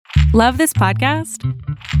Love this podcast?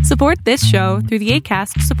 Support this show through the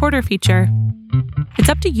Acast supporter feature. It's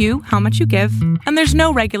up to you how much you give, and there's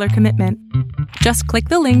no regular commitment. Just click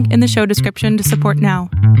the link in the show description to support now.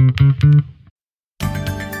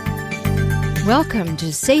 Welcome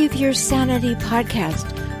to Save Your Sanity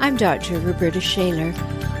podcast. I'm Dr. Roberta Shaler.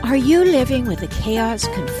 Are you living with the chaos,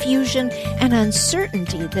 confusion, and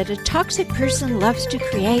uncertainty that a toxic person loves to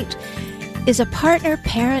create? Is a partner,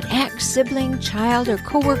 parent, ex, sibling, child, or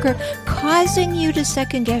coworker causing you to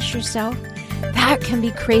second-guess yourself? That can be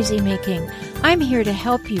crazy-making. I'm here to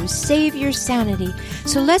help you save your sanity.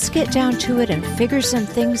 So let's get down to it and figure some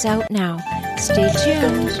things out now. Stay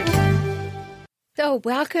tuned. So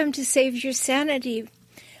welcome to Save Your Sanity.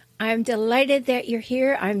 I'm delighted that you're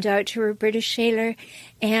here. I'm Dr. Roberta Shaler,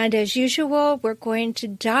 and as usual, we're going to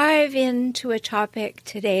dive into a topic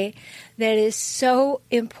today that is so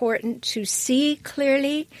important to see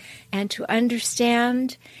clearly and to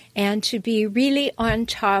understand and to be really on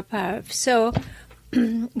top of. So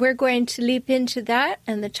we're going to leap into that,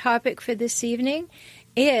 and the topic for this evening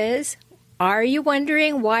is, are you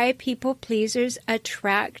wondering why people pleasers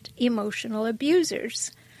attract emotional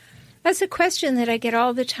abusers? That's a question that I get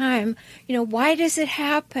all the time. Why does it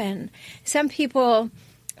happen? Some people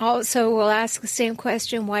also will ask the same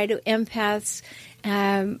question, why do empaths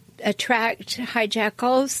attract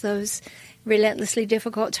hijackals, those relentlessly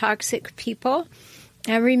difficult, toxic people?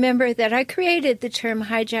 And remember that I created the term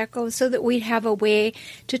hijackal so that we'd have a way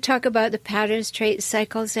to talk about the patterns, traits,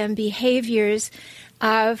 cycles, and behaviors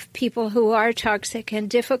of people who are toxic and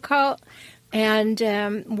difficult and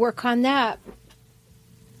work on that.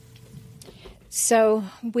 So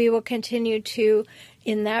we will continue to,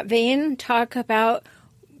 in that vein, talk about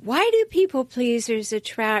why do people pleasers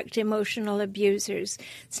attract emotional abusers?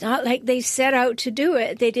 It's not like they set out to do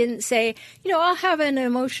it. They didn't say, I'll have an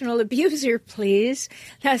emotional abuser, please.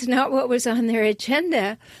 That's not what was on their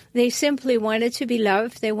agenda. They simply wanted to be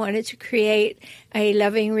loved. They wanted to create a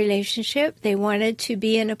loving relationship. They wanted to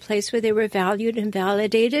be in a place where they were valued and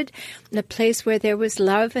validated, in a place where there was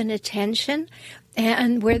love and attention,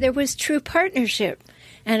 and where there was true partnership.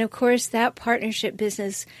 And of course, that partnership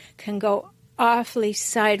business can go awfully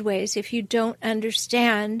sideways if you don't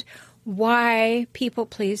understand why people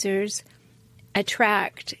pleasers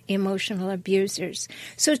attract emotional abusers.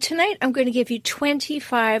 So tonight I'm going to give you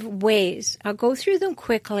 25 ways. I'll go through them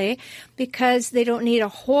quickly because they don't need a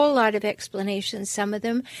whole lot of explanation, some of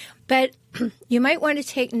them, but you might want to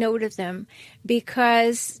take note of them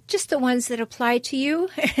because just the ones that apply to you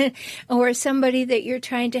or somebody that you're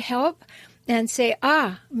trying to help and say,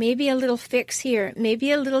 maybe a little fix here,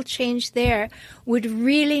 maybe a little change there would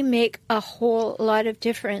really make a whole lot of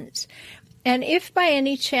difference. And if by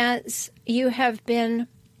any chance you have been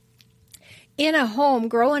in a home,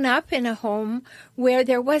 growing up in a home where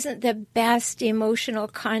there wasn't the best emotional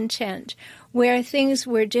content, where things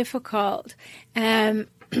were difficult,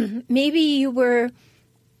 maybe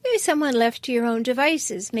someone left to your own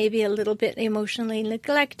devices, maybe a little bit emotionally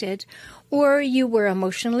neglected, or you were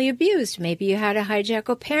emotionally abused. Maybe you had a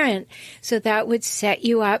hijackal parent, so that would set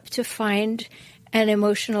you up to find an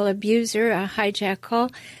emotional abuser, a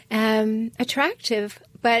hijackal, attractive,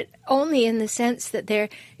 but only in the sense that they're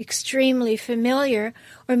extremely familiar.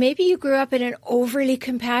 Or maybe you grew up in an overly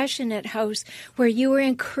compassionate house where you were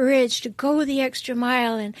encouraged to go the extra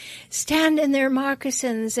mile and stand in their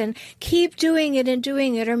moccasins and keep doing it and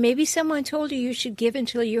doing it. Or maybe someone told you should give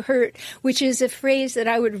until you hurt, which is a phrase that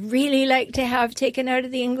I would really like to have taken out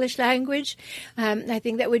of the English language. I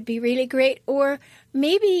think that would be really great. Or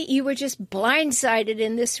maybe you were just blindsided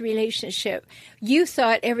in this relationship. You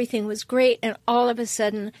thought everything was great, and all of a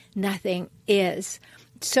sudden, nothing is.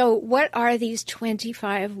 So what are these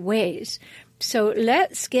 25 ways? So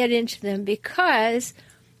let's get into them, because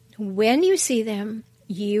when you see them,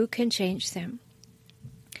 you can change them.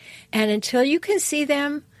 And until you can see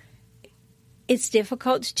them, it's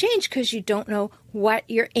difficult to change because you don't know what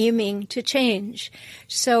you're aiming to change.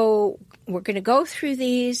 So we're going to go through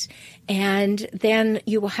these, and then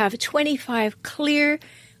you will have 25 clear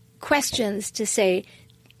questions to say,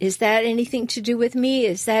 is that anything to do with me?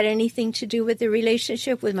 Is that anything to do with the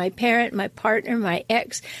relationship with my parent, my partner, my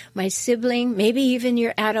ex, my sibling, maybe even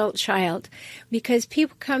your adult child? Because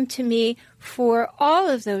people come to me for all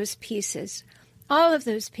of those pieces.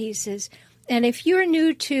 And if you're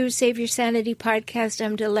new to Save Your Sanity podcast,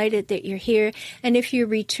 I'm delighted that you're here. And if you're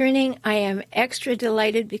returning, I am extra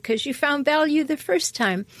delighted because you found value the first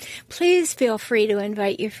time. Please feel free to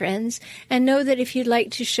invite your friends, and know that if you'd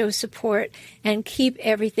like to show support and keep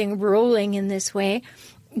everything rolling in this way,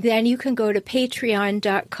 then you can go to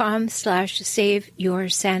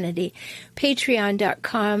patreon.com/saveyoursanity.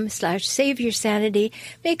 Patreon.com/saveyoursanity.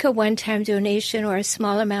 Make a one-time donation or a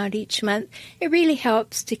small amount each month. It really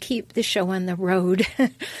helps to keep the show on the road.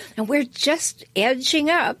 And we're just edging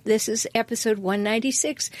up. This is episode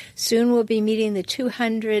 196. Soon we'll be meeting the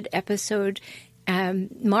 200 episode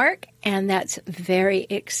mark, and that's very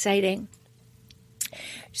exciting.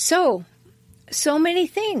 So many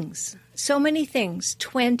things. So many things,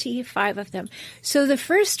 25 of them. So the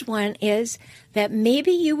first one is that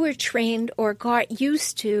maybe you were trained or got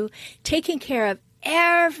used to taking care of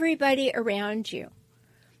everybody around you.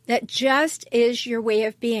 That just is your way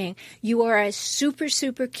of being. You are a super,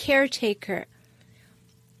 super caretaker.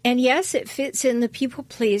 And yes, it fits in the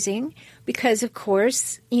people-pleasing because, of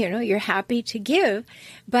course, you're happy to give,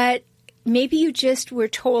 but maybe you just were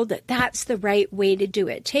told that that's the right way to do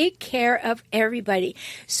it. Take care of everybody.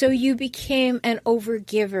 So you became an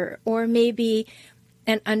overgiver or maybe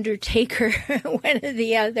an undertaker, one or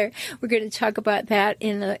the other. We're going to talk about that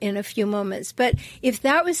in a few moments. But if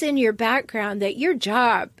that was in your background, that your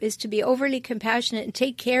job is to be overly compassionate and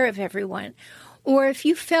take care of everyone, or if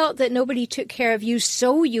you felt that nobody took care of you,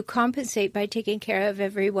 so you compensate by taking care of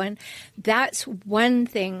everyone, that's one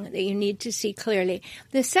thing that you need to see clearly.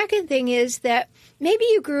 The second thing is that maybe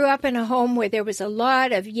you grew up in a home where there was a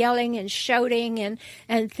lot of yelling and shouting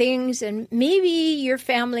and things, and maybe your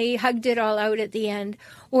family hugged it all out at the end.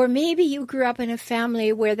 Or maybe you grew up in a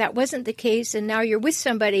family where that wasn't the case, and now you're with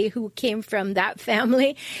somebody who came from that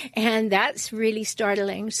family, and that's really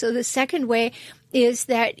startling. So the second way is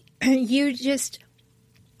that you just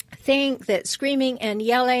think that screaming and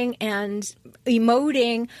yelling and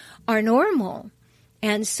emoting are normal.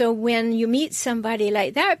 And so when you meet somebody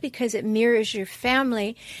like that, because it mirrors your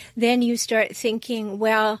family, then you start thinking,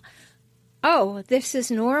 well, oh, this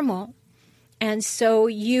is normal. And so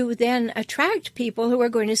you then attract people who are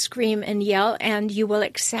going to scream and yell, and you will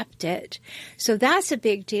accept it. So that's a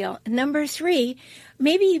big deal. Number 3,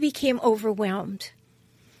 maybe you became overwhelmed.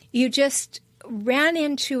 You just ran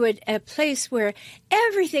into a place where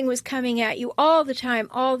everything was coming at you all the time,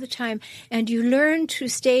 and you learn to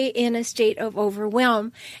stay in a state of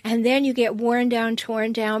overwhelm, and then you get worn down,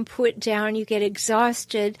 torn down, put down, you get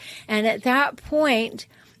exhausted, and at that point,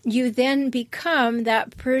 you then become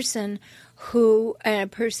that person who a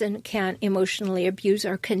person can emotionally abuse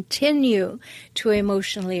or continue to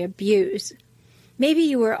emotionally abuse. Maybe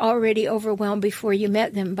you were already overwhelmed before you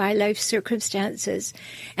met them by life circumstances,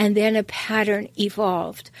 and then a pattern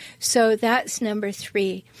evolved. So that's number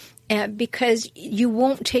 3, because you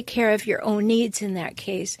won't take care of your own needs in that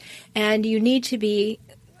case, and you need to be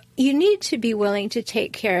willing to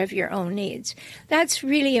take care of your own needs. That's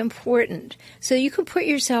really important. So you can put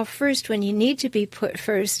yourself first when you need to be put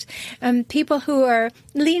first. People who are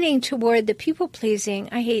leaning toward the people-pleasing,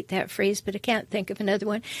 I hate that phrase, but I can't think of another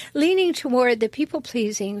one, leaning toward the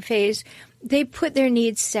people-pleasing phase, they put their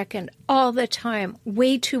needs second all the time,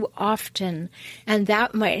 way too often, and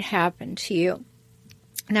that might happen to you.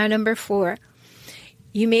 Now, number 4.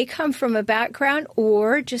 You may come from a background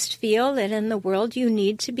or just feel that in the world you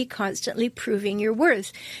need to be constantly proving your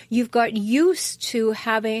worth. You've got used to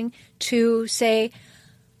having to say,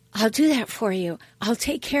 I'll do that for you. I'll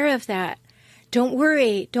take care of that. Don't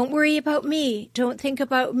worry. Don't worry about me. Don't think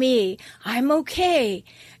about me. I'm okay.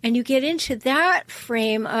 And you get into that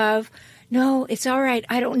frame of, no, it's all right.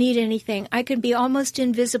 I don't need anything. I can be almost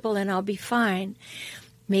invisible and I'll be fine.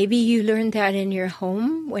 Maybe you learned that in your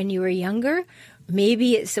home when you were younger.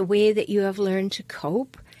 Maybe it's a way that you have learned to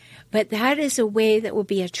cope, but that is a way that will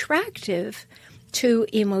be attractive to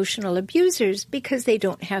emotional abusers because they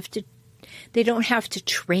don't have to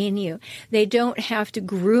train you. They don't have to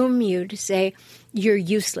groom you to say you're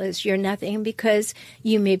useless, you're nothing, because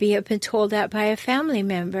you maybe have been told that by a family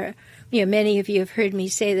member. Many of you have heard me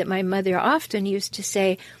say that my mother often used to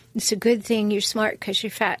say, it's a good thing you're smart because you're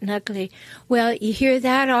fat and ugly. Well, you hear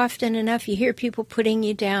that often enough. You hear people putting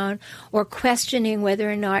you down or questioning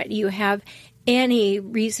whether or not you have any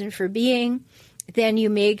reason for being. Then you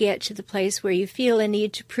may get to the place where you feel a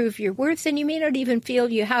need to prove your worth, and you may not even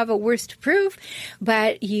feel you have a worth to prove,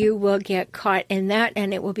 but you will get caught in that,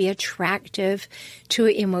 and it will be attractive to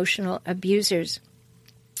emotional abusers.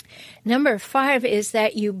 Number 5 is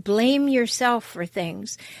that you blame yourself for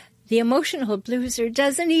things. The emotional abuser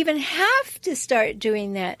doesn't even have to start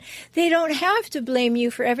doing that. They don't have to blame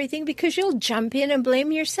you for everything because you'll jump in and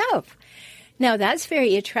blame yourself. Now, that's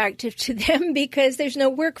very attractive to them because there's no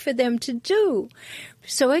work for them to do.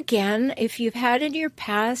 So again, if you've had in your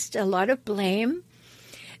past a lot of blame,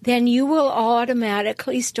 then you will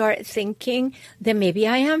automatically start thinking that maybe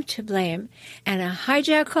I am to blame. And a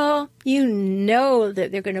hijackal, you know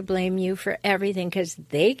that they're going to blame you for everything because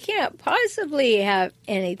they can't possibly have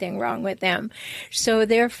anything wrong with them. So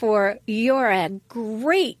therefore, you're a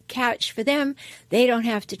great catch for them. They don't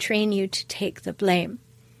have to train you to take the blame.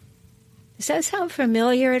 Does that sound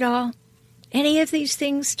familiar at all? Any of these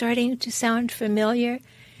things starting to sound familiar?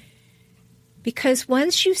 Because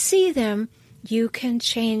once you see them, you can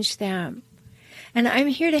change them. And I'm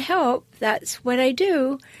here to help. That's what I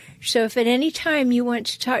do. So if at any time you want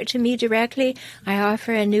to talk to me directly, I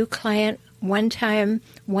offer a new client one-time,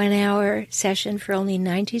 1-hour session for only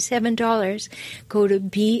 $97. Go to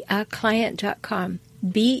beaclient.com.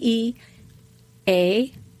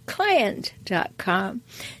 beaclient.com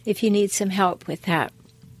if you need some help with that.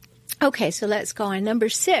 Okay, so let's go on. Number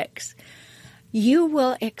 6, you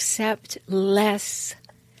will accept less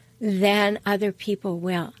than other people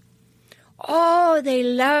will. Oh, they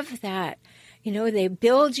love that. You know, they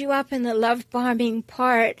build you up in the love bombing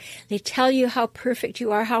part. They tell you how perfect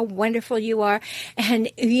you are, how wonderful you are,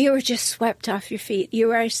 and you're just swept off your feet.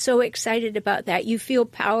 You are so excited about that. You feel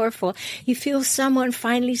powerful. You feel someone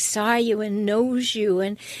finally saw you and knows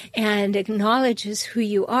you and acknowledges who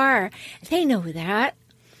you are. They know that.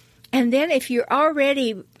 And then if you're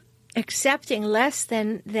already accepting less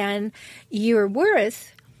than you're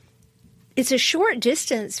worth, it's a short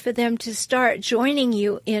distance for them to start joining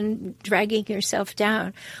you in dragging yourself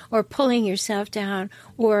down or pulling yourself down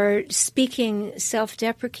or speaking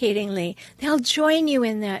self-deprecatingly. They'll join you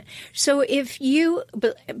in that. So if you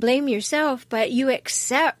blame yourself, but you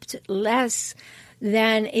accept less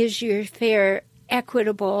than is your fair,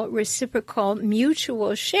 equitable, reciprocal,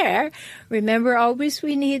 mutual share. Remember, always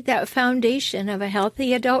we need that foundation of a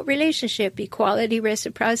healthy adult relationship, equality,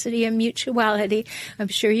 reciprocity, and mutuality. I'm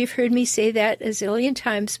sure you've heard me say that a zillion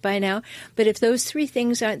times by now, but if those 3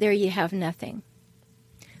 things aren't there, you have nothing.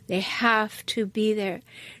 They have to be there.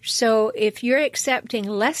 So if you're accepting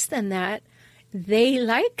less than that, they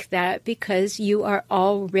like that because you are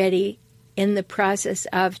already in the process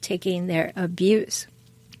of taking their abuse.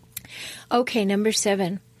 Okay, number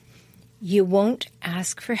 7, you won't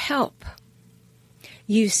ask for help.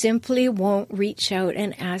 You simply won't reach out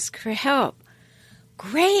and ask for help.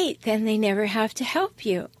 Great, then they never have to help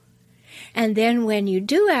you. And then when you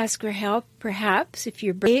do ask for help, perhaps if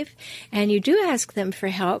you're brave and you do ask them for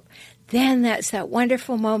help, then that's that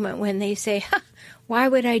wonderful moment when they say, why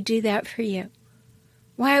would I do that for you?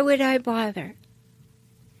 Why would I bother?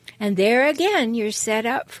 And there again, you're set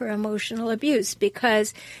up for emotional abuse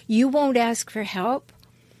because you won't ask for help,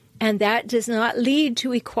 and that does not lead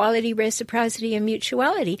to equality, reciprocity, and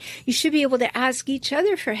mutuality. You should be able to ask each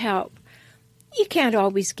other for help. You can't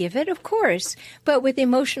always give it, of course, but with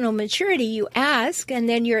emotional maturity, you ask, and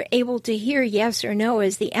then you're able to hear yes or no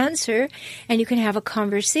as the answer, and you can have a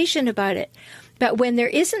conversation about it. But when there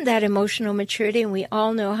isn't that emotional maturity, and we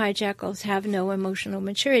all know hijackals have no emotional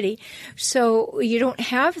maturity, so you don't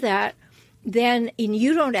have that, then and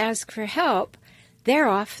you don't ask for help, they're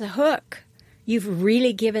off the hook. You've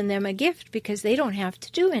really given them a gift because they don't have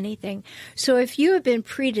to do anything. So if you have been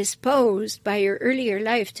predisposed by your earlier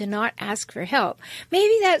life to not ask for help,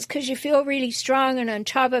 maybe that's because you feel really strong and on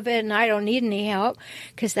top of it and I don't need any help,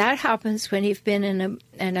 because that happens when you've been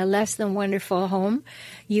in a less than wonderful home.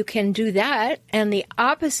 You can do that. And the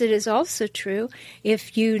opposite is also true.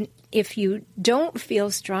 If you don't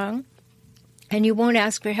feel strong and you won't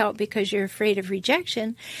ask for help because you're afraid of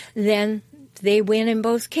rejection, then they win in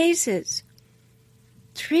both cases.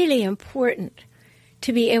 It's really important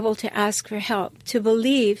to be able to ask for help, to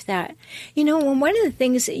believe that. You know, one of the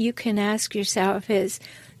things that you can ask yourself is,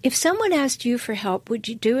 if someone asked you for help, would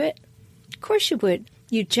you do it? Of course you would.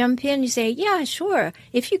 You jump in, you say, yeah, sure.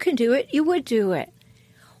 If you can do it, you would do it.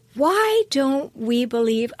 Why don't we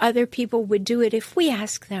believe other people would do it if we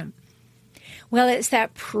ask them? Well, it's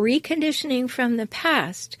that preconditioning from the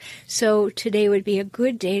past. So today would be a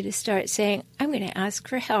good day to start saying, I'm going to ask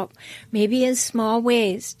for help, maybe in small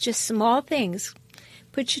ways, just small things.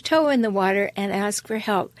 Put your toe in the water and ask for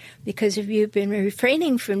help. Because if you've been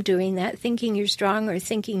refraining from doing that, thinking you're strong or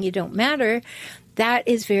thinking you don't matter, that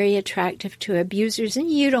is very attractive to abusers, and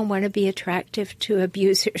you don't want to be attractive to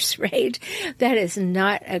abusers, right? That is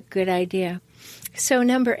not a good idea. So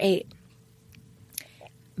number 8.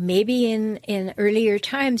 Maybe in earlier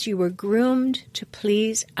times you were groomed to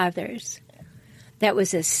please others. That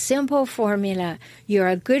was a simple formula. You're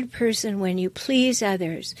a good person when you please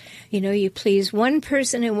others. You know, you please one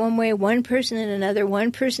person in one way, one person in another,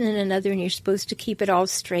 one person in another, and you're supposed to keep it all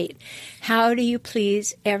straight. How do you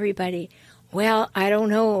please everybody? Well, I don't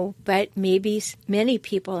know, but maybe many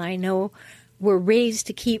people I know were raised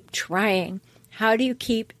to keep trying. How do you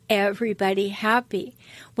keep everybody happy?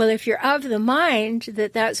 Well, if you're of the mind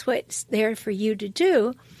that that's what's there for you to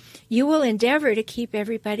do, you will endeavor to keep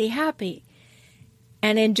everybody happy.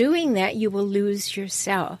 And in doing that, you will lose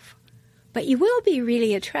yourself. But you will be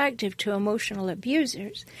really attractive to emotional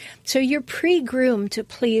abusers. So you're pre-groomed to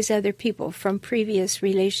please other people from previous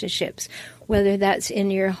relationships, whether that's in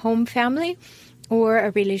your home family or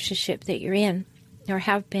a relationship that you're in or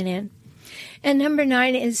have been in. And number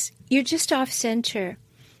 9 is you're just off center.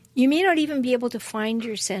 You may not even be able to find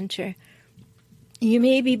your center. You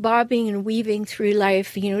may be bobbing and weaving through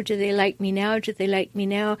life. Do they like me now? Do they like me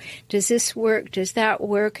now? Does this work? Does that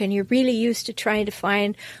work? And you're really used to trying to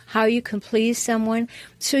find how you can please someone.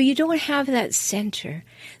 So you don't have that center,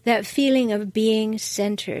 that feeling of being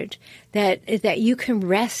centered, that you can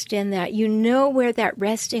rest in that. You know where that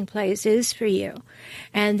resting place is for you,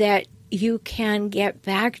 and that you can get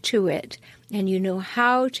back to it, and you know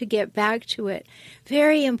how to get back to it.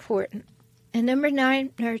 Very important. And number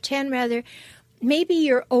 9, or 10 rather, maybe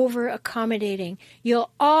you're over-accommodating.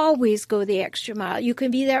 You'll always go the extra mile. You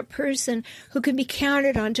can be that person who can be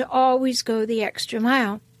counted on to always go the extra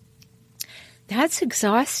mile. That's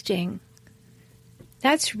exhausting.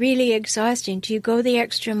 That's really exhausting. Do you go the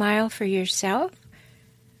extra mile for yourself?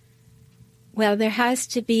 Well, there has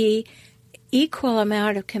to be equal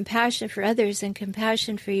amount of compassion for others and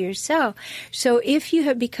compassion for yourself. So if you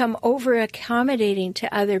have become over-accommodating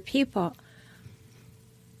to other people,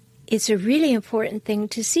 it's a really important thing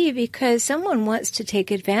to see, because someone wants to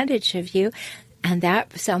take advantage of you, and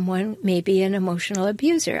that someone may be an emotional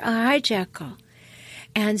abuser, a hijacker.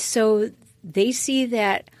 And so they see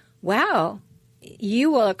that, wow,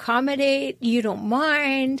 you will accommodate, you don't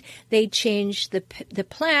mind, they change the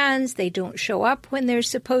plans, they don't show up when they're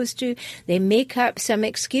supposed to, they make up some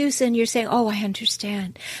excuse, and you're saying, oh, I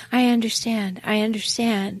understand. I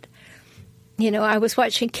was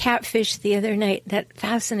watching Catfish the other night. That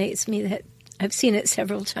fascinates me. That I've seen it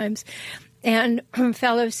several times. And a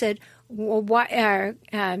fellow said, well,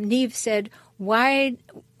 Neve said, why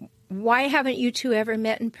haven't you two ever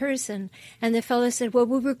met in person? And the fellow said, well,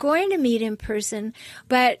 we were going to meet in person,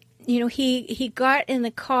 but he got in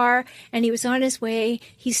the car and he was on his way.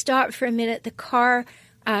 He stopped for a minute. The car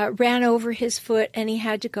ran over his foot and he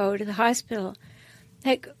had to go to the hospital.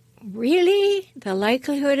 Like, really? The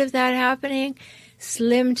likelihood of that happening?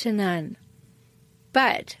 Slim to none.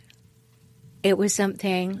 But it was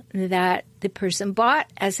something that the person bought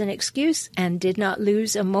as an excuse and did not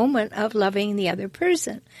lose a moment of loving the other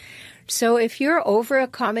person. So if you're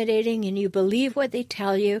over-accommodating and you believe what they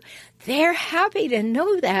tell you, they're happy to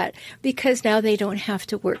know that, because now they don't have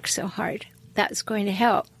to work so hard. That's going to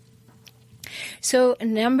help. So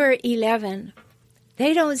number 11,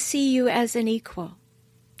 they don't see you as an equal.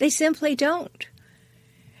 They simply don't.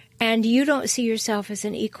 And you don't see yourself as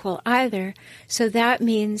an equal either. So that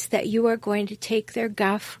means that you are going to take their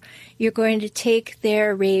guff. You're going to take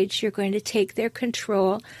their rage. You're going to take their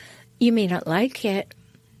control. You may not like it,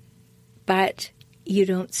 but you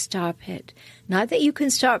don't stop it. Not that you can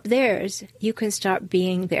stop theirs. You can stop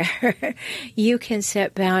being there. You can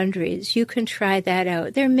set boundaries. You can try that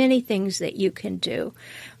out. There are many things that you can do.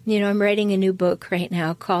 I'm writing a new book right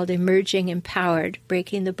now called Emerging Empowered,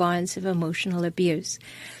 Breaking the Bonds of Emotional Abuse.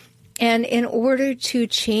 And in order to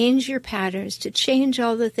change your patterns, to change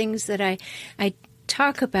all the things that I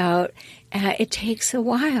talk about, it takes a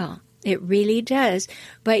while. It really does.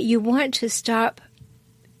 But you want to stop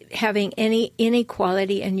having any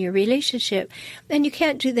inequality in your relationship. And you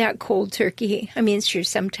can't do that cold turkey. I mean, sure,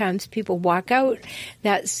 sometimes people walk out.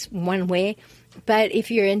 That's one way. But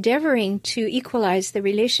if you're endeavoring to equalize the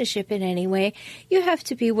relationship in any way, you have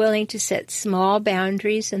to be willing to set small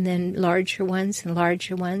boundaries and then larger ones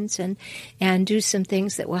and do some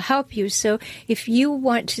things that will help you. So if you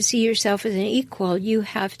want to see yourself as an equal, you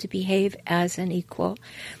have to behave as an equal,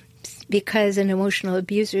 because an emotional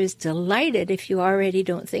abuser is delighted if you already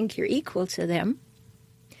don't think you're equal to them.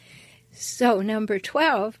 So number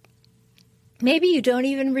 12, maybe you don't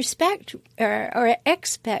even respect or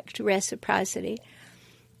expect reciprocity.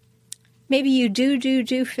 Maybe you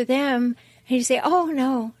do for them, and you say, oh,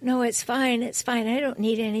 no, it's fine, I don't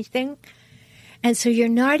need anything. And so you're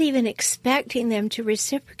not even expecting them to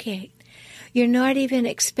reciprocate. You're not even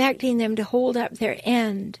expecting them to hold up their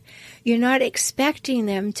end. You're not expecting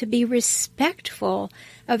them to be respectful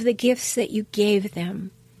of the gifts that you gave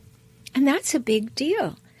them. And that's a big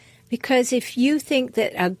deal. Because if you think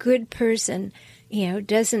that a good person,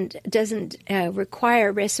 doesn't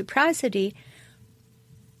require reciprocity,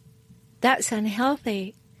 that's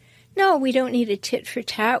unhealthy. No, we don't need a tit for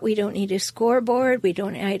tat. We don't need a scoreboard.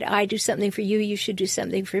 I do something for you, you should do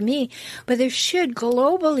something for me. But there should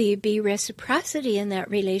globally be reciprocity in that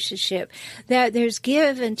relationship, that there's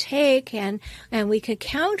give and take, and we can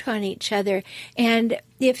count on each other. And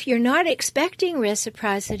if you're not expecting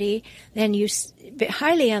reciprocity, then you're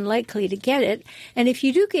highly unlikely to get it. And if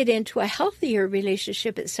you do get into a healthier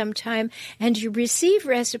relationship at some time and you receive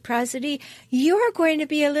reciprocity, you're going to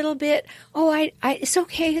be a little bit, it's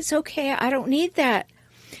okay, I don't need that.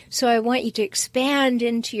 So I want you to expand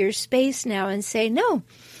into your space now and say, no,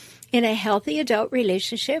 in a healthy adult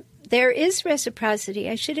relationship, there is reciprocity.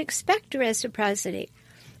 I should expect reciprocity.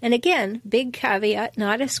 And again, big caveat,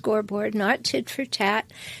 not a scoreboard, not tit for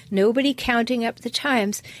tat, nobody counting up the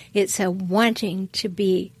times. It's a wanting to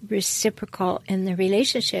be reciprocal in the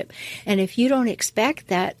relationship. And if you don't expect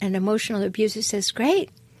that, an emotional abuser says, great,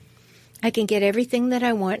 I can get everything that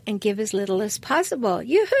I want and give as little as possible.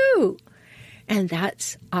 Yoo-hoo! And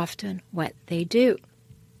that's often what they do.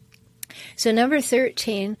 So number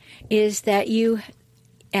 13 is that you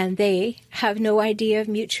and they have no idea of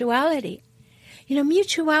mutuality. You know,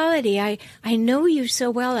 mutuality, I know you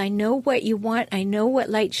so well. I know what you want. I know what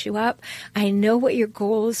lights you up. I know what your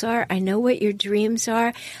goals are. I know what your dreams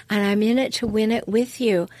are. And I'm in it to win it with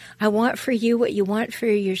you. I want for you what you want for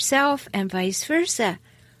yourself and vice versa.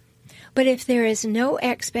 But if there is no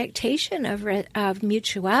expectation of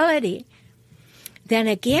mutuality, then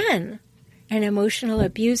again, an emotional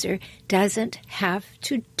abuser doesn't have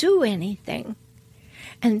to do anything.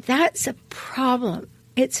 And that's a problem.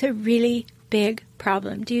 It's a really big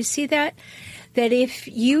problem. Do you see that? That if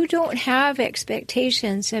you don't have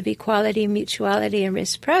expectations of equality, mutuality, and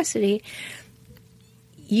reciprocity,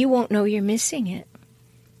 you won't know you're missing it.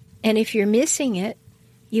 And if you're missing it,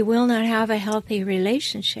 you will not have a healthy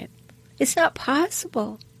relationship. It's not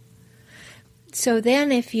possible. So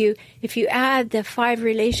then if you add the 5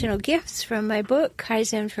 relational gifts from my book,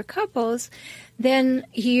 Kaizen for Couples, then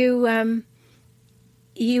you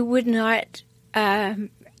would not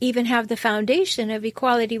even have the foundation of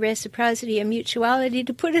equality, reciprocity, and mutuality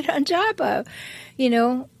to put it on top of. You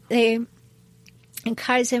know, in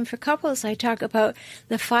Kaizen for Couples, I talk about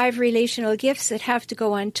the 5 relational gifts that have to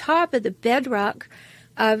go on top of the bedrock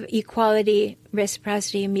of equality,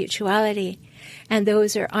 reciprocity, and mutuality. And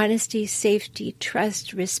those are honesty, safety,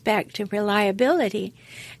 trust, respect, and reliability.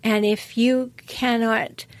 And if you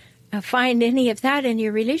cannot find any of that in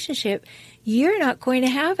your relationship, you're not going to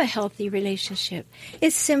have a healthy relationship.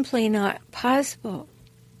 It's simply not possible.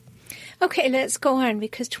 Okay, let's go on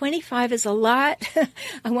because 25 is a lot.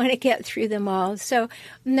 I want to get through them all. So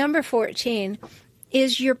number 14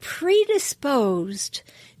 is you're predisposed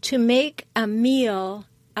to make a meal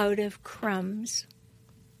out of crumbs.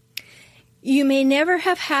 You may never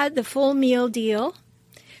have had the full meal deal,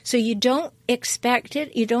 so you don't expect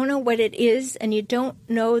it, you don't know what it is, and you don't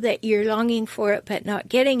know that you're longing for it but not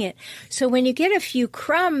getting it. So when you get a few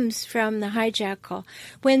crumbs from the hijackal,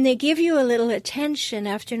 when they give you a little attention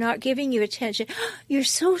after not giving you attention, you're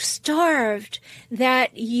so starved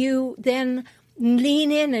that you then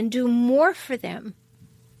lean in and do more for them.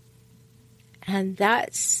 And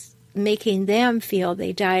that's making them feel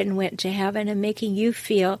they died and went to heaven and making you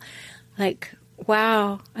feel like,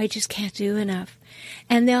 wow, I just can't do enough.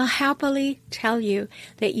 And they'll happily tell you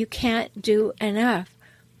that you can't do enough.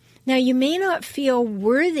 Now, you may not feel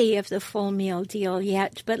worthy of the full meal deal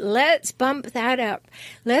yet, but let's bump that up.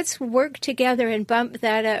 Let's work together and bump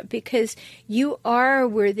that up because you are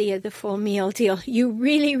worthy of the full meal deal. You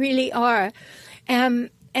really, really are.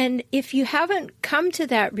 And if you haven't come to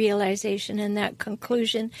that realization and that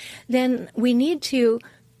conclusion, then we need to,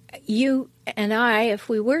 you and I, if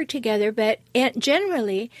we work together, but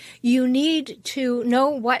generally you need to know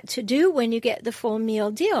what to do when you get the full meal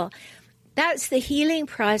deal. That's the healing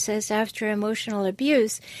process after emotional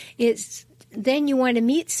abuse. It's then you want to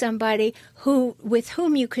meet somebody with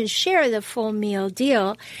whom you can share the full meal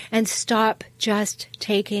deal and stop just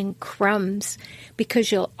taking crumbs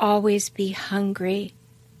because you'll always be hungry.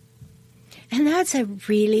 And that's a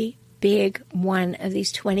really big one of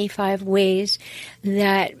these 25 ways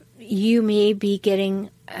that you may be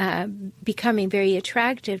becoming very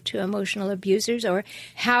attractive to emotional abusers or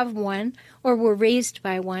have one or were raised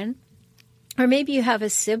by one. Or maybe you have a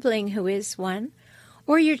sibling who is one.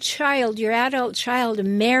 Or your adult child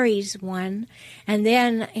marries one. And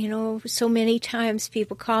then, so many times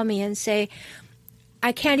people call me and say,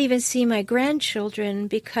 I can't even see my grandchildren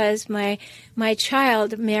because my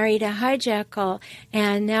child married a hijackal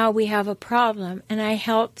and now we have a problem. And I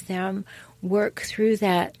help them work through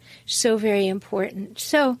that. So very important.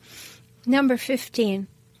 So, number 15,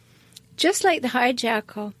 just like the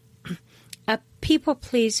hijackal, people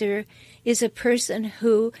pleaser is a person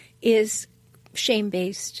who is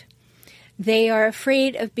shame-based. They are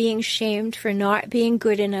afraid of being shamed for not being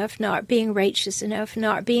good enough, not being righteous enough,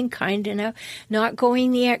 not being kind enough, not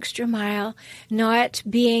going the extra mile, not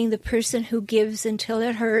being the person who gives until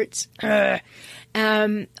it hurts.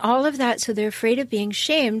 All of that. So they're afraid of being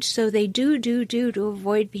shamed. So they do to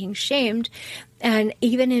avoid being shamed, and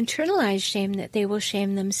even internalize shame, that they will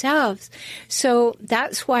shame themselves. So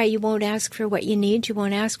that's why you won't ask for what you need. You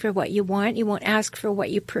won't ask for what you want. You won't ask for what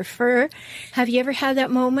you prefer. Have you ever had that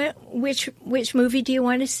moment? Which movie do you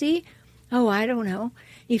want to see? Oh, I don't know.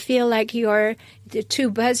 You feel like you're the two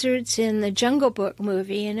buzzards in the Jungle Book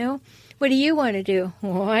movie, you know? What do you want to do?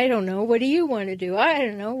 Well, I don't know. What do you want to do? I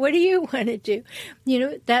don't know. What do you want to do? You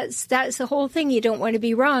know, that's the whole thing. You don't want to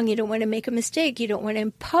be wrong. You don't want to make a mistake. You don't want to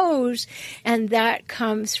impose. And that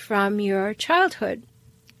comes from your childhood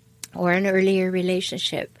or an earlier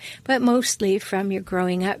relationship, but mostly from your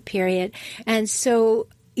growing up period. And so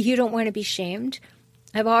you don't want to be shamed.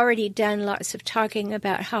 I've already done lots of talking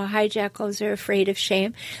about how hijackals are afraid of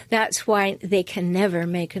shame. That's why they can never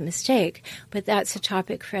make a mistake. But that's a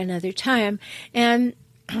topic for another time. And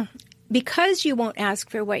because you won't ask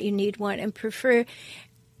for what you need, want, and prefer,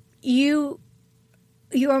 you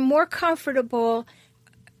are more comfortable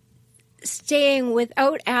staying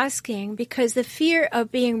without asking, because the fear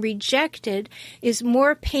of being rejected is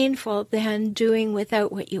more painful than doing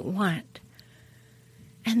without what you want.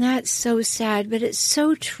 And that's so sad, but it's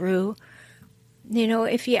so true. You know,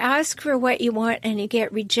 if you ask for what you want and you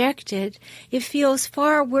get rejected, it feels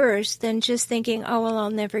far worse than just thinking, oh, well,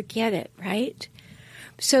 I'll never get it, right?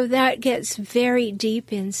 So that gets very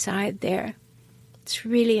deep inside there. It's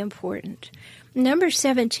really important. Number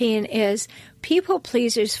 17 is people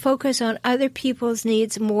pleasers focus on other people's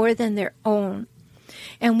needs more than their own.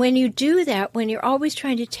 And when you do that, when you're always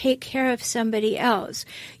trying to take care of somebody else,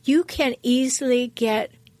 you can easily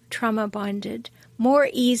get trauma bonded more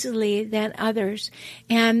easily than others.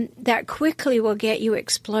 And that quickly will get you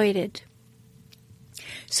exploited.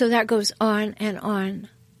 So that goes on and on.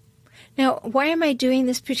 Now, why am I doing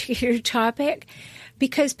this particular topic?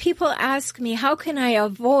 Because people ask me, how can I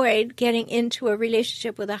avoid getting into a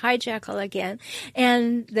relationship with a hijackal again?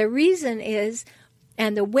 And the reason is,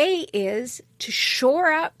 and the way is, to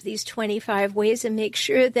shore up these 25 ways and make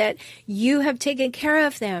sure that you have taken care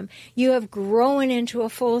of them. You have grown into a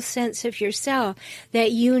full sense of yourself,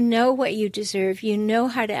 that you know what you deserve. You know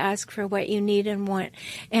how to ask for what you need and want.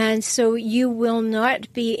 And so you will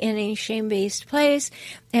not be in a shame-based place,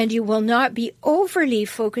 and you will not be overly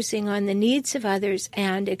focusing on the needs of others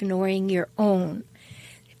and ignoring your own.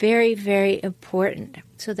 Very, very important.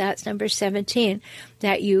 So that's number 17,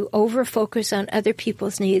 that you over-focus on other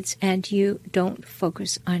people's needs and you don't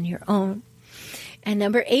focus on your own. And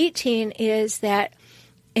number 18 is that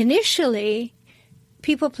initially,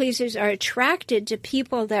 people pleasers are attracted to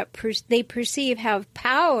people that they perceive have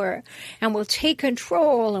power and will take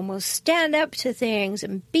control and will stand up to things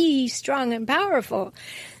and be strong and powerful.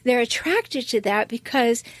 They're attracted to that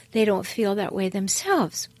because they don't feel that way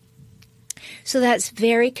themselves. So that's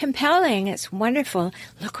very compelling. It's wonderful.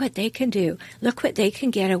 Look what they can do. Look what they can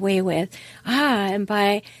get away with. And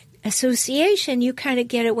by association, you kind of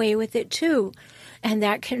get away with it too. And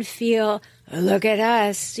that can feel, look at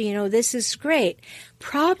us, this is great.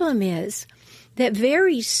 Problem is that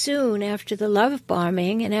very soon after the love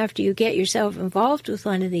bombing and after you get yourself involved with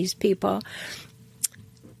one of these people,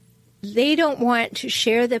 they don't want to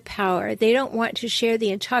share the power. They don't want to share the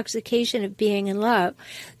intoxication of being in love.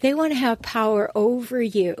 They want to have power over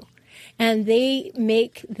you. And they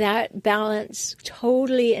make that balance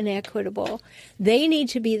totally inequitable. They need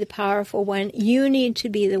to be the powerful one. You need to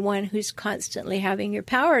be the one who's constantly having your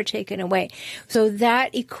power taken away. So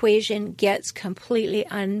that equation gets completely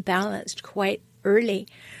unbalanced quite early.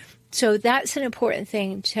 So that's an important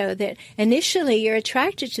thing, so that initially you're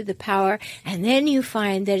attracted to the power, and then you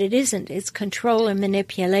find that it isn't. It's control and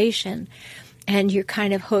manipulation, and you're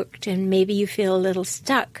kind of hooked, and maybe you feel a little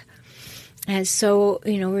stuck. And so,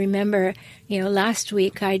 remember, last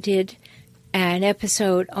week I did an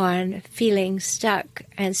episode on feeling stuck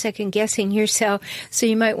and second-guessing yourself, so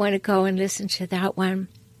you might want to go and listen to that one.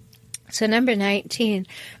 So number 19,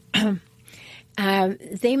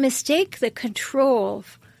 they mistake the control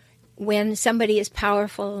when somebody is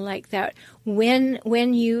powerful like that, when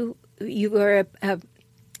you are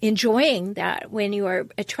enjoying that, when you are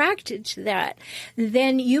attracted to that,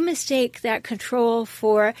 then you mistake that control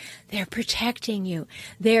for they're protecting you,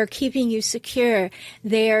 they're keeping you secure,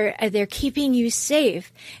 they're keeping you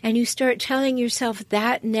safe, and you start telling yourself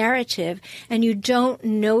that narrative, and you don't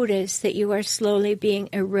notice that you are slowly being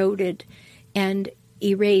eroded and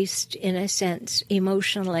erased, in a sense,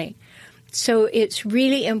 emotionally. So it's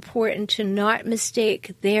really important to not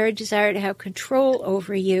mistake their desire to have control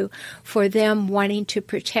over you for them wanting to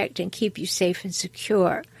protect and keep you safe and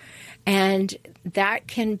secure. And that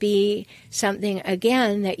can be something,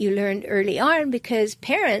 again, that you learned early on, because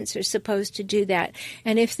parents are supposed to do that.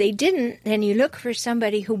 And if they didn't, then you look for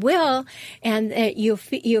somebody who will, and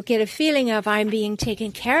you'll get a feeling of, I'm being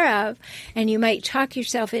taken care of, and you might talk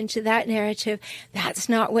yourself into that narrative. That's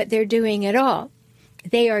not what they're doing at all.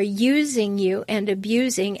 They are using you and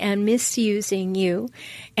abusing and misusing you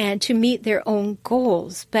and to meet their own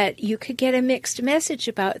goals. But you could get a mixed message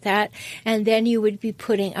about that, and then you would be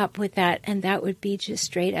putting up with that, and that would be just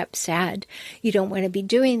straight up sad. You don't want to be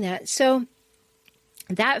doing that. So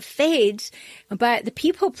that fades, but the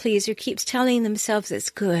people pleaser keeps telling themselves it's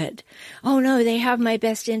good. Oh no, they have my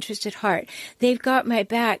best interest at heart. They've got my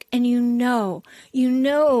back. And you know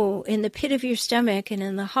in the pit of your stomach and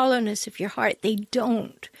in the hollowness of your heart, they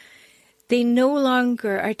don't. They no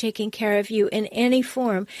longer are taking care of you in any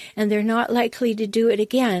form, and they're not likely to do it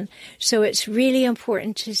again. So it's really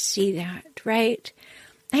important to see that, right?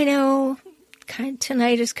 I know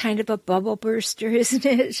tonight is kind of a bubble burster, isn't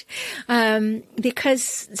it?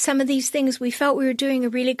 Because some of these things we felt we were doing a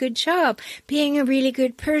really good job, being a really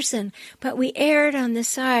good person, but we erred on the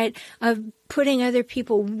side of putting other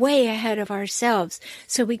people way ahead of ourselves.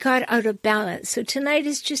 So we got out of balance. So tonight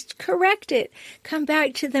is just correct it. Come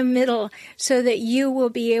back to the middle so that you will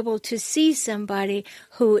be able to see somebody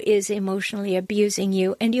who is emotionally abusing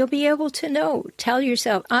you, and you'll be able to know. Tell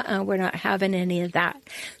yourself, we're not having any of that.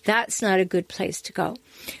 That's not a good place to go.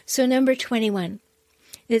 So number 21,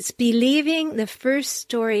 it's believing the first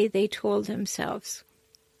story they told themselves.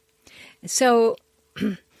 So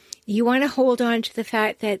you want to hold on to the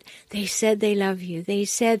fact that they said they love you. They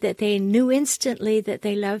said that they knew instantly that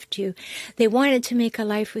they loved you. They wanted to make a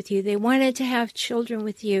life with you. They wanted to have children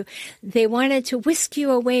with you. They wanted to whisk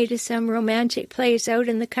you away to some romantic place out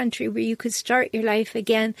in the country where you could start your life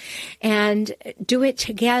again and do it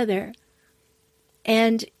together.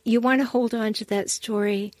 And you want to hold on to that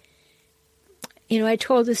story. You know, I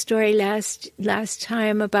told the story last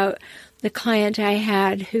time about the client I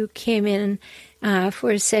had who came in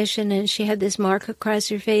for a session, and she had this mark across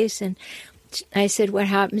her face, and I said, what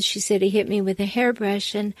happened? She said, he hit me with a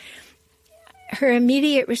hairbrush, and her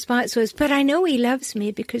immediate response was, but I know he loves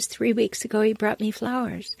me because 3 weeks ago he brought me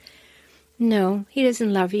flowers. No, he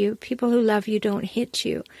doesn't love you. People who love you don't hit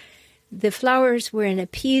you. The flowers were an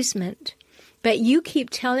appeasement. But you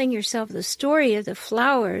keep telling yourself the story of the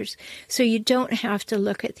flowers so you don't have to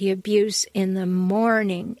look at the abuse in the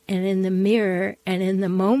morning and in the mirror and in the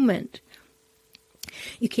moment.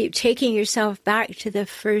 You keep taking yourself back to the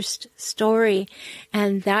first story,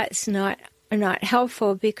 and that's not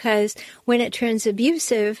helpful, because when it turns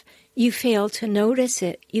abusive, you fail to notice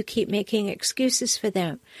it. You keep making excuses for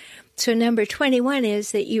them. So number 21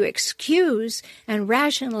 is that you excuse and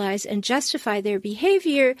rationalize and justify their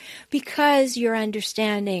behavior because you're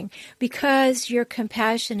understanding, because you're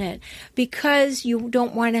compassionate, because you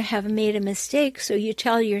don't want to have made a mistake. So you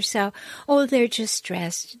tell yourself, oh, they're just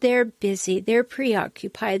stressed, they're busy, they're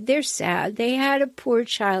preoccupied, they're sad, they had a poor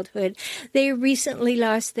childhood, they recently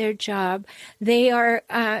lost their job, they are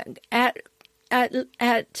at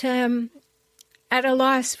a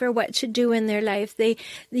loss for what to do in their life.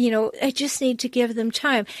 I just need to give them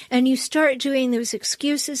time. And you start doing those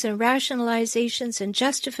excuses and rationalizations and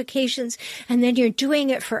justifications, and then you're doing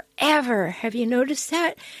it forever. Have you noticed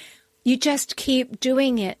that? You just keep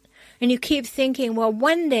doing it. And you keep thinking, well,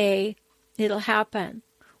 one day it'll happen.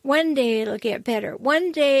 One day it'll get better.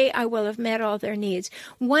 One day I will have met all their needs.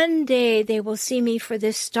 One day they will see me for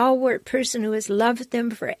this stalwart person who has loved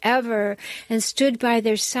them forever and stood by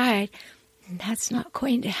their side. That's not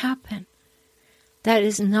going to happen. That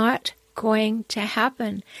is not going to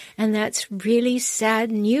happen. And that's really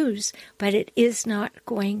sad news, but it is not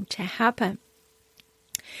going to happen.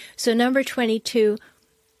 So number 22,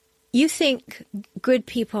 you think good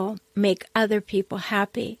people make other people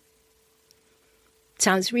happy.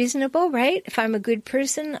 Sounds reasonable, right? If I'm a good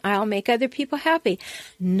person, I'll make other people happy.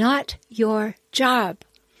 Not your job.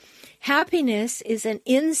 Happiness is an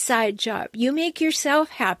inside job. You make yourself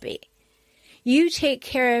happy. You take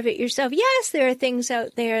care of it yourself. Yes, there are things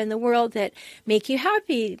out there in the world that make you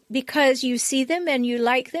happy because you see them and you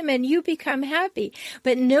like them and you become happy.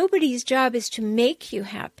 But nobody's job is to make you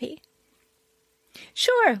happy.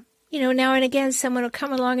 Sure, now and again someone will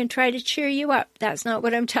come along and try to cheer you up. That's not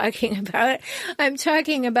what I'm talking about. I'm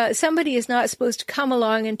talking about somebody is not supposed to come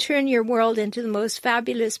along and turn your world into the most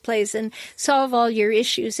fabulous place and solve all your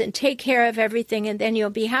issues and take care of everything and then you'll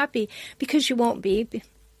be happy, because you won't be.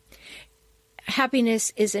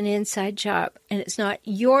 Happiness is an inside job, and it's not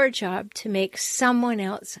your job to make someone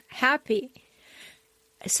else happy,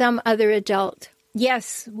 some other adult.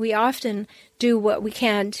 Yes, we often do what we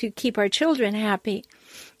can to keep our children happy,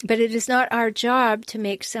 but it is not our job to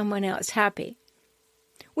make someone else happy.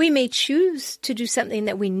 We may choose to do something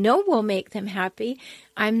that we know will make them happy.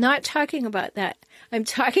 I'm not talking about that. I'm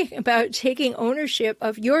talking about taking ownership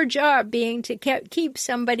of your job being to keep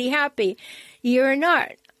somebody happy. You're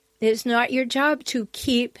not. It's not your job to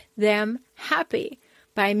keep them happy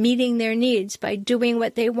by meeting their needs, by doing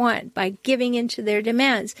what they want, by giving into their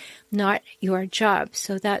demands. Not your job.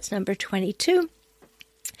 So that's number 22.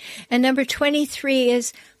 And number 23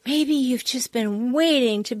 is maybe you've just been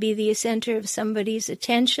waiting to be the center of somebody's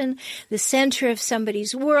attention, the center of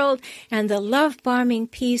somebody's world, and the love bombing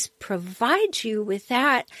piece provides you with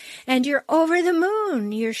that, and you're over the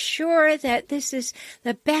moon. You're sure that this is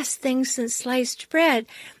the best thing since sliced bread.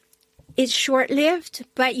 It's short-lived,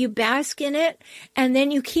 but you bask in it, and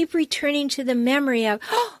then you keep returning to the memory of,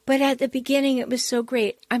 but at the beginning it was so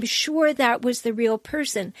great. I'm sure that was the real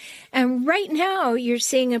person. And right now you're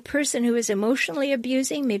seeing a person who is emotionally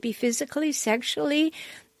abusing, maybe physically, sexually,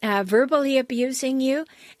 verbally abusing you,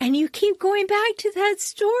 and you keep going back to that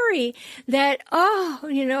story that,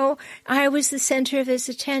 I was the center of his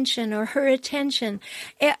attention or her attention.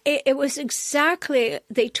 It was exactly,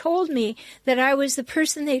 they told me that I was the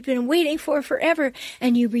person they'd been waiting for forever,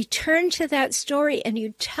 and you return to that story and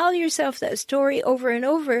you tell yourself that story over and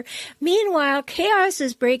over. Meanwhile, chaos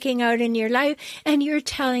is breaking out in your life and you're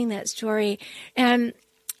telling that story. And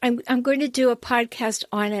I'm going to do a podcast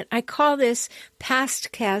on it. I call this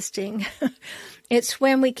past casting. It's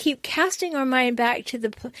when we keep casting our mind back to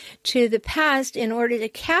the past in order to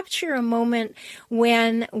capture a moment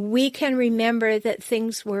when we can remember that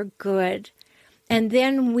things were good. And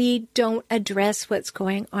then we don't address what's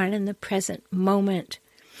going on in the present moment.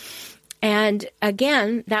 And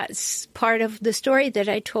again, that's part of the story that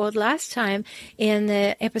I told last time in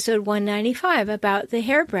the episode 195 about the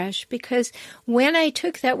hairbrush. Because when I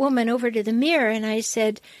took that woman over to the mirror and I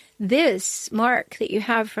said, this mark that you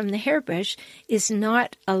have from the hairbrush is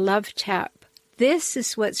not a love tap. This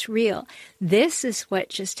is what's real. This is what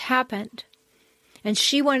just happened. And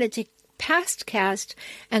she wanted to past cast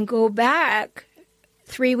and go back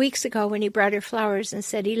 3 weeks ago when he brought her flowers and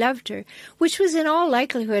said he loved her, which was in all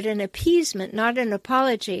likelihood an appeasement, not an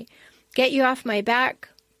apology. Get you off my back,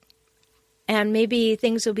 and maybe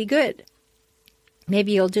things will be good.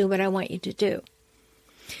 Maybe you'll do what I want you to do.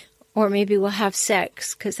 Or maybe we'll have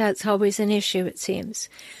sex, because that's always an issue, it seems.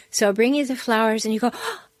 So I'll bring you the flowers, and you go,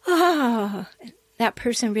 that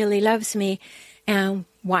person really loves me. And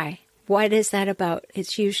why? What is that about?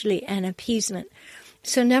 It's usually an appeasement.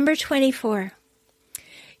 So number 24.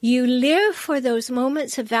 You live for those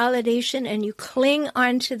moments of validation and you cling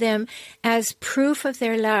onto them as proof of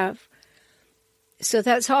their love. So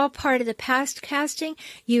that's all part of the past casting.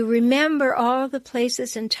 You remember all the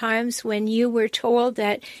places and times when you were told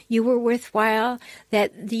that you were worthwhile,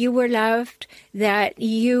 that you were loved, that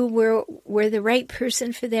you were the right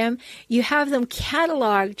person for them. You have them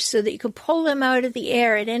cataloged so that you can pull them out of the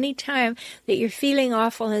air at any time that you're feeling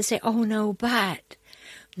awful and say, oh no, but...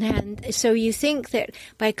 And so you think that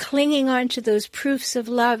by clinging on to those proofs of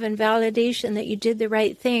love and validation that you did the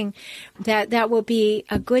right thing, that will be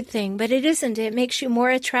a good thing. But it isn't. It makes you more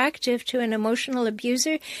attractive to an emotional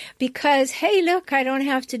abuser because, hey, look, I don't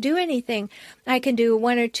have to do anything. I can do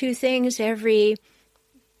 1 or 2 things every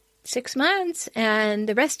 6 months, and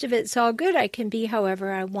the rest of it's all good. I can be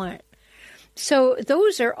however I want. So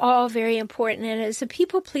those are all very important. And as a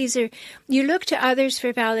people pleaser, you look to others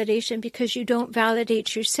for validation because you don't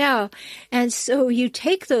validate yourself. And so you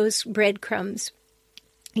take those breadcrumbs.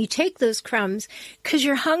 You take those crumbs because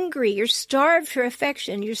you're hungry. You're starved for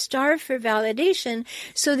affection. You're starved for validation.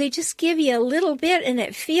 So they just give you a little bit and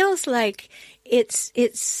it feels like it's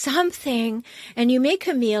something, and you make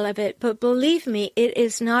a meal of it, but believe me, it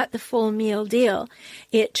is not the full meal deal.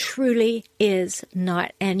 It truly is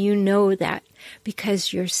not, and you know that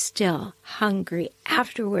because you're still hungry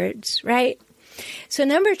afterwards, right? So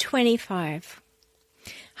number 25.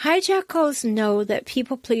 Hijackals know that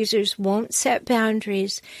people pleasers won't set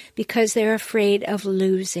boundaries because they're afraid of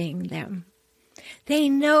losing them. They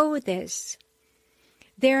know this.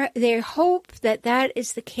 They hope that that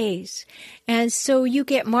is the case. And so you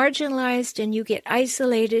get marginalized and you get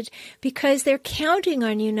isolated because they're counting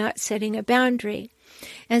on you not setting a boundary.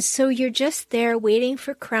 And so you're just there waiting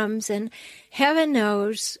for crumbs, and heaven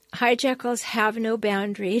knows hijackals have no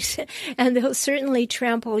boundaries and they'll certainly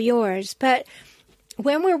trample yours. But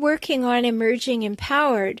when we're working on emerging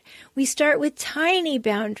empowered, we start with tiny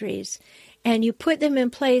boundaries, and you put them in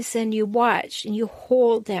place and you watch and you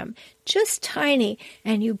hold them, just tiny,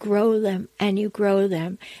 and you grow them and you grow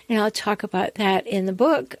them. And I'll talk about that in the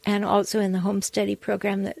book and also in the home study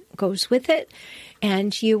program that goes with it.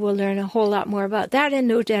 And you will learn a whole lot more about that. And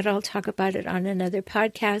no doubt I'll talk about it on another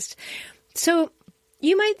podcast. So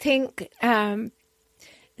you might think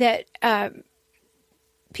that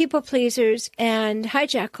people pleasers and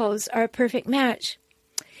hijackals are a perfect match.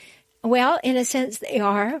 Well, in a sense they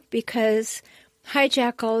are, because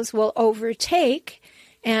hijackals will overtake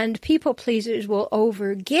and people pleasers will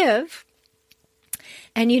overgive.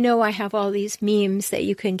 And you know, I have all these memes that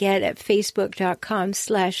you can get at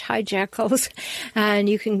facebook.com/hijackals, and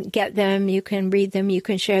you can get them, you can read them, you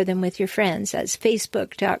can share them with your friends. That's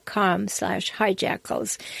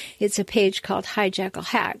facebook.com/hijackals. It's a page called Hijackal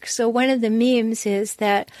Hack. So one of the memes is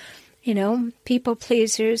that, you know, people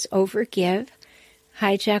pleasers overgive,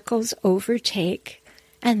 hijackals overtake,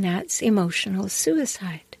 and that's emotional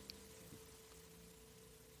suicide.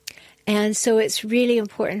 And so it's really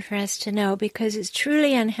important for us to know, because it's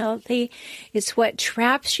truly unhealthy. It's what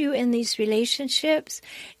traps you in these relationships,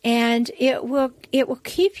 and it will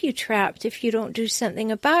keep you trapped if you don't do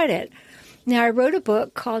something about it. Now, I wrote a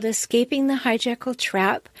book called Escaping the Hijackal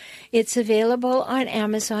Trap. It's available on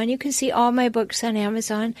Amazon. You can see all my books on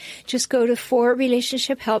Amazon. Just go to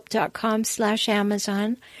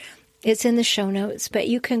forrelationshiphelp.com/Amazon. It's in the show notes, but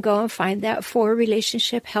you can go and find that,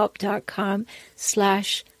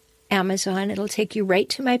 forrelationshiphelp.com/Amazon. It'll take you right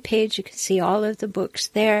to my page. You can see all of the books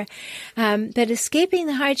there. But Escaping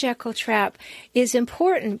the Hijackal Trap is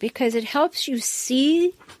important because it helps you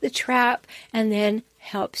see the trap and then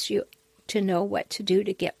helps you to know what to do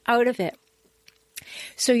to get out of it.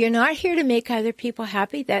 So you're not here to make other people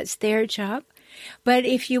happy. That's their job. But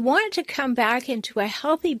if you want to come back into a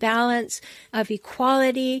healthy balance of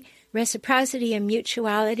equality, reciprocity, and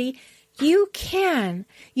mutuality, you can.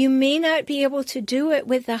 You may not be able to do it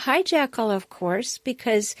with the hijackal, of course,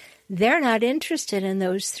 because they're not interested in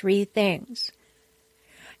those three things.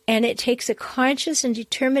 And it takes a conscious and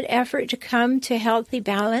determined effort to come to healthy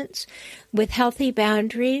balance with healthy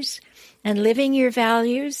boundaries and living your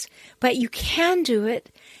values. But you can do it,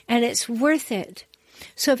 and it's worth it.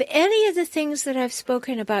 So if any of the things that I've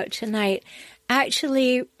spoken about tonight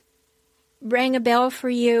actually rang a bell for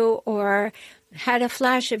you or had a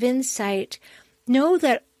flash of insight, know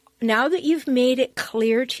that now that you've made it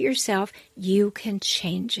clear to yourself, you can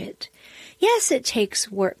change it. Yes, it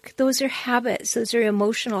takes work. Those are habits. Those are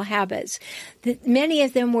emotional habits. Many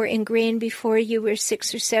of them were ingrained before you were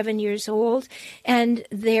 6 or 7 years old, and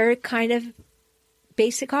they're kind of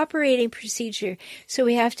basic operating procedure. So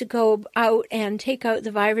we have to go out and take out the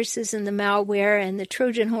viruses and the malware and the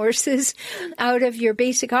Trojan horses out of your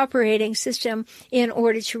basic operating system in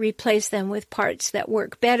order to replace them with parts that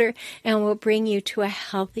work better and will bring you to a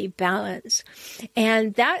healthy balance.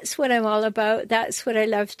 And that's what I'm all about. That's what I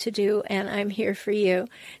love to do, and I'm here for you.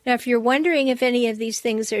 Now, if you're wondering if any of these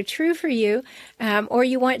things are true for you, or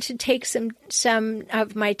you want to take some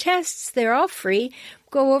of my tests, they're all free.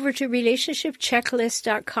 Go over to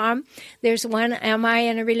relationshipchecklist.com. There's one, am I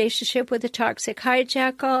in a relationship with a toxic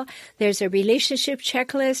hijackal? There's a relationship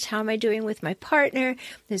checklist, how am I doing with my partner?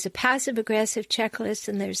 There's a passive-aggressive checklist,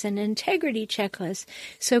 and there's an integrity checklist.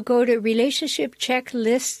 So go to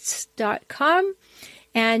relationshipchecklists.com,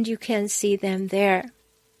 and you can see them there.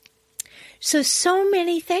 So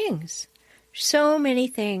many things. So many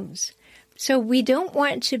things. So we don't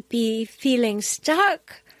want to be feeling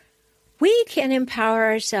stuck. We can empower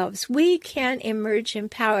ourselves. We can emerge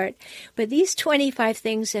empowered. But these 25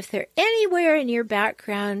 things, if they're anywhere in your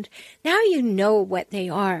background, now you know what they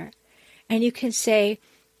are. And you can say,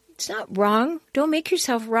 it's not wrong. Don't make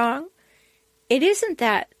yourself wrong. It isn't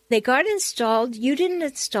that. They got installed. You didn't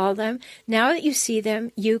install them. Now that you see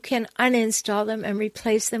them, you can uninstall them and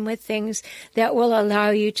replace them with things that will allow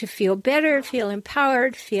you to feel better, feel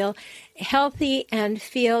empowered, feel healthy, and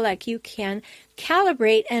feel like you can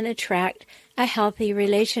calibrate and attract a healthy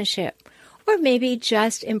relationship. Or maybe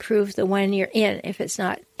just improve the one you're in if it's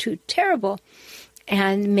not too terrible.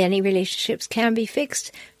 And many relationships can be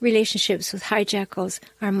fixed. Relationships with hijackals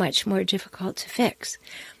are much more difficult to fix.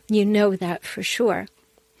 You know that for sure.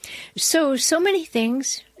 So many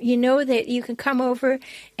things. You know that you can come over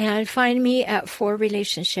and find me at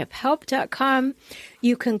forrelationshiphelp.com.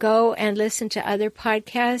 You can go and listen to other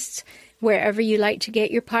podcasts wherever you like to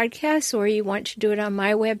get your podcasts, or you want to do it on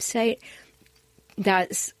my website.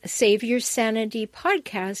 That's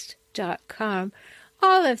SaveYourSanityPodcast.com.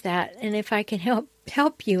 All of that. And if I can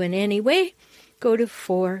help you in any way, go to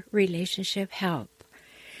For Relationship Help.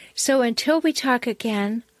 So until we talk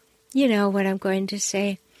again, you know what I'm going to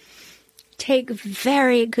say. Take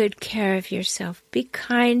very good care of yourself. Be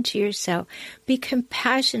kind to yourself. Be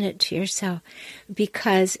compassionate to yourself,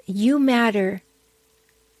 because you matter,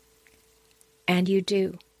 and you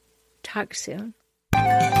do. Talk soon.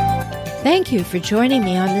 Thank you for joining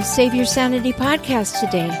me on the Save Your Sanity podcast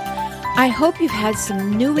today. I hope you've had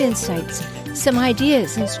some new insights, some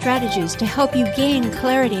ideas and strategies to help you gain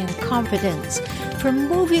clarity and confidence for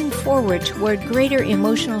moving forward toward greater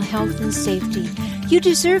emotional health and safety. You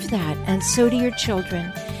deserve that, and so do your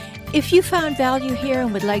children. If you found value here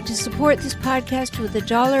and would like to support this podcast with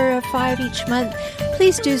 $1 or $5 each month,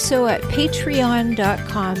 please do so at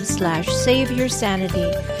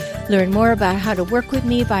patreon.com/saveyoursanity. Learn more about how to work with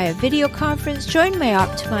me via video conference, join my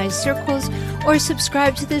optimized circles, or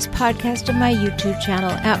subscribe to this podcast on my YouTube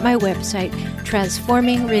channel at my website,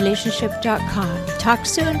 transformingrelationship.com. Talk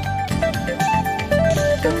soon.